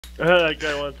That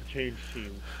guy wants to change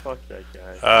teams. Fuck that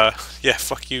guy. Yeah,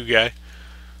 fuck you, guy.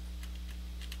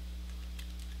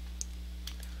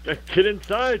 Get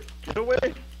inside! Get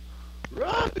away!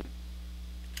 Run!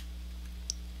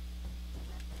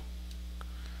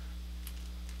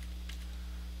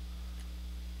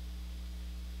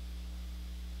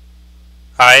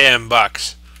 I am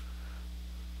Bucks.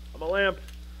 I'm a lamp.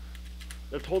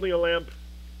 That's holding a lamp.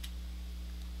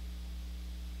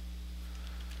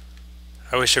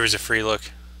 I wish there was a free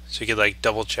look, so you could like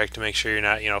double check to make sure you're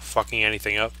not, fucking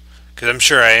anything up. Because I'm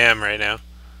sure I am right now.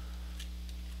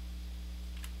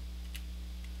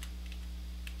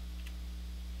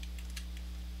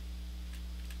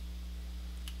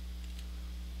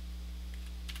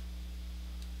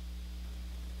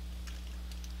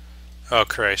 Oh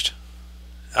Christ.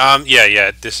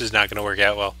 Yeah, this is not gonna work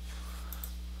out well.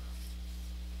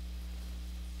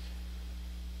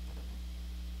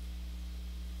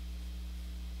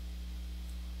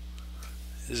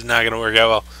 This is not gonna work out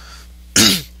well.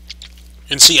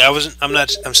 And see,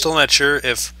 I'm still not sure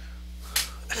if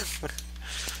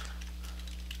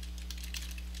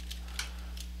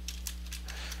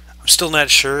I'm still not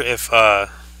sure if God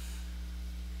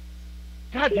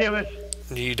damn it!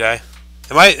 do you die?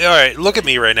 Am I alright? Look at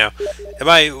me right now. Am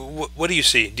I? What do you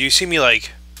see? Do you see me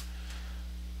like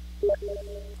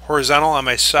horizontal on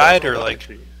my side or like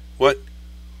what?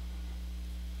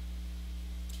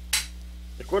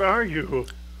 Like, what are you?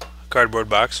 Cardboard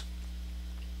box.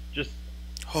 Just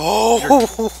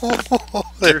Oh,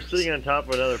 you're sitting on top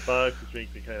of another box, which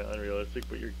makes it kind of unrealistic.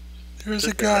 But you're there's a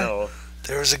sit there guy. now.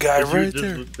 There's a guy The right dude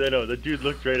there. just, I know the dude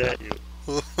looked right at you.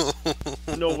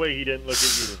 No way he didn't look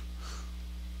at you.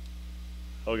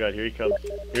 Oh god, here he comes.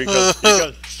 Here he comes.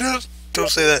 Here he comes. Don't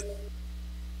say that.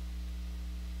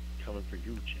 Coming for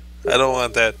you, Jim. I don't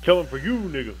want that. Coming for you,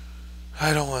 nigga.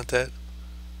 I don't want that.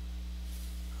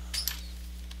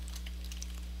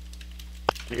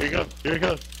 Here he comes. Here he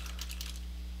comes.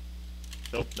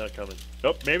 Nope, not coming.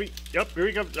 Nope, maybe. Yep, here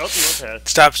he comes. Nope, he won't pass.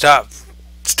 Stop! Stop! Oh,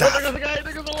 Stop! there goes the guy.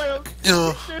 There goes the lamp.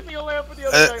 No. He's chasing a lamp with the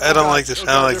other guy. I don't like this. I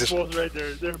don't like this. They're both right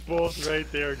there. They're both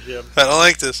right there, Jim. I don't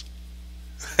like this.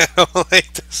 I don't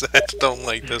like this. I don't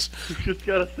like this. You just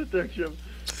gotta sit there, Jim.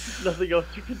 There's nothing else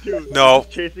you can do. No.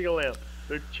 They're chasing a lamp.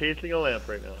 They're chasing a lamp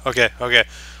right now. Okay. Okay.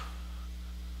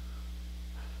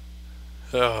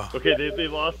 Oh. Okay, they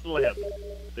lost the lamp.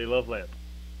 They love lamp.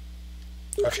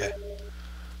 Okay.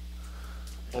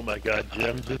 Oh my god,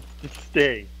 Jim, just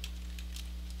stay.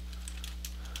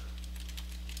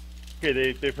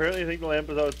 Okay, they apparently think the lamp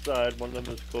is outside. One of them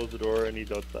has closed the door and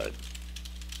he's outside.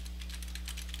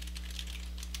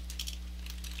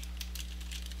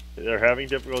 They're having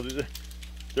difficulty.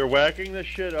 They're whacking the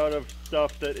shit out of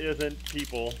stuff that isn't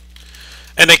people.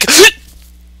 And they.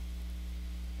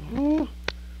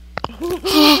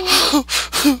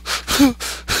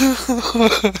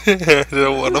 I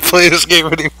don't want to play this game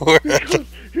anymore. Here he goes!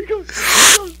 Here he goes! Here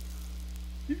he goes!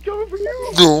 He's coming for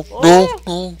you! No, Oh, no, here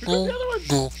comes no, the other one!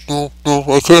 no,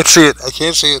 no. I can't see it. I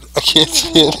can't see it. I can't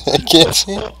see it. I can't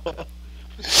see it.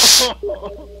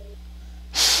 Oh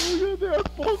my god, they're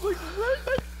both like right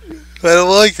next to you! I don't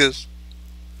like this.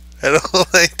 I don't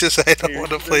like this. I don't Here,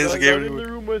 want to play this they're game right in anymore.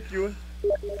 the room with you.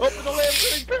 Oh, and the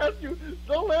lamp's running past you!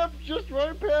 The lamp's just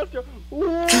running past you!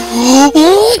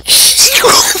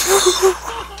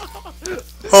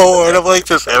 Oh, I don't like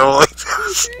this. I don't like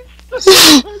this.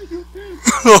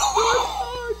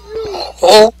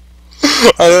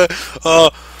 Oh,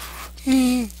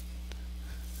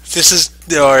 this is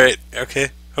all right. Okay,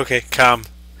 okay, calm,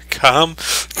 calm.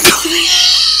 He's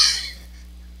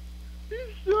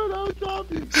stood on top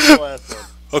of you. The last one.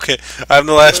 Okay, I'm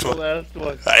the last The one. last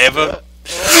one. I have a.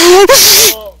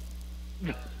 Oh.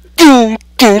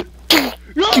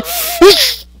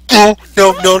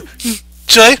 No, no,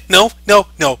 Jay, no, no,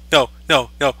 no, no, no,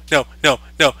 no, no, no,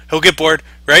 no. He'll get bored,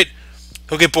 right?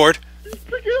 He'll get bored.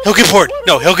 He'll get bored.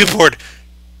 No, he'll get bored.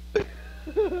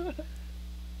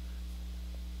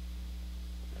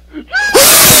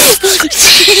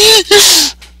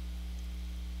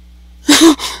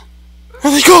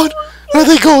 Are they gone? Are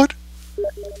they gone?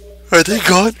 Are they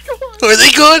gone? Are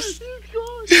they gone?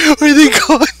 Are they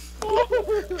gone?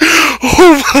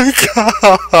 Oh my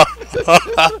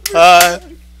god!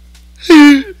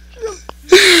 He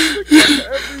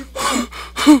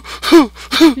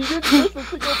didn't miss a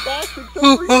single box except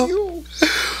for you.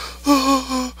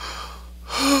 Oh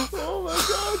my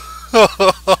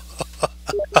god!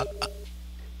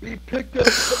 He picked up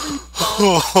every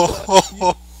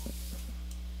box.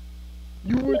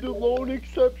 You were the lone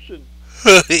exception.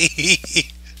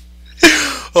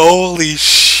 Holy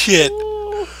shit!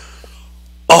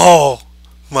 Oh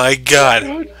my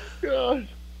god! God.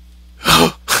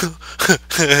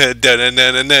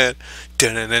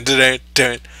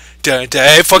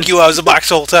 Hey, fuck you! I was a box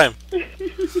the whole time.